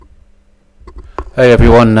Hey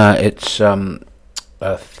everyone, it's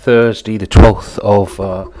Thursday the 12th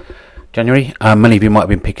of January. Many of you might have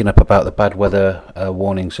been picking up about the bad weather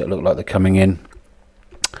warnings that look like they're coming in.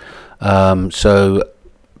 So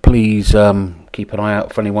please keep an eye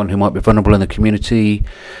out for anyone who might be vulnerable in the community.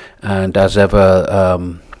 And as ever,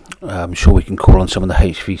 I'm sure we can call on some of the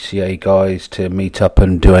HVCA guys to meet up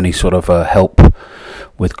and do any sort of help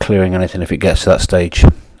with clearing anything if it gets to that stage.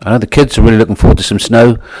 I know the kids are really looking forward to some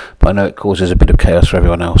snow, but I know it causes a bit of chaos for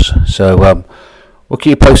everyone else. So we'll keep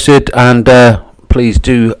you posted, and please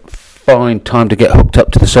do find time to get hooked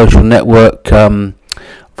up to the social network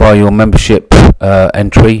via your membership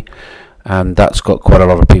entry, and that's got quite a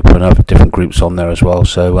lot of people in other different groups on there as well.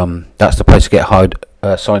 So that's the place to get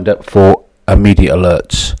signed up for immediate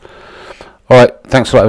alerts. All right, thanks a lot.